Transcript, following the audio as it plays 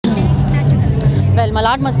Well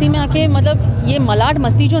Malad मस्ती में आके मतलब ये मलाड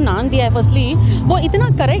मस्ती जो नाम दिया है फर्स्टली वो इतना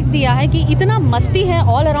करेक्ट दिया है कि इतना मस्ती है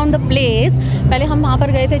ऑल अराउंड द प्लेस। पहले हम वहाँ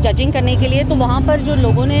पर गए थे जजिंग करने के लिए, तो वहाँ पर जो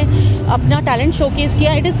लोगों ने अपना टैलेंट शोकेस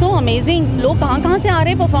किया, इट इज़ सो अमेजिंग। लोग कहाँ से आ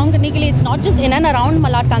रहे हैं परफॉर्म करने के लिए। It's not just in and around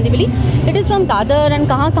Malad Kandivali, it is from Dadar and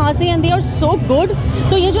कहाँ से, and they are so good.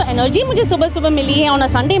 तो ये जो एनर्जी मुझे सुबह सुबह मिली है on a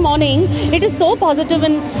Sunday morning, it is so positive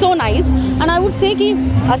and so nice. And I would say कि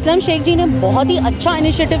असलम शेख जी ने बहुत ही अच्छा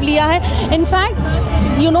इनिशिएटिव लिया है।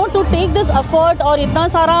 In fact you know to take this effort और इतना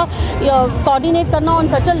सारा कोऑर्डिनेट करना on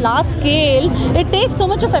such a large scale, it takes so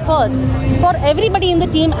much of efforts for everybody in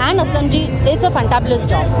the team and Aslam ji, it's a fantabulous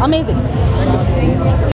job, amazing.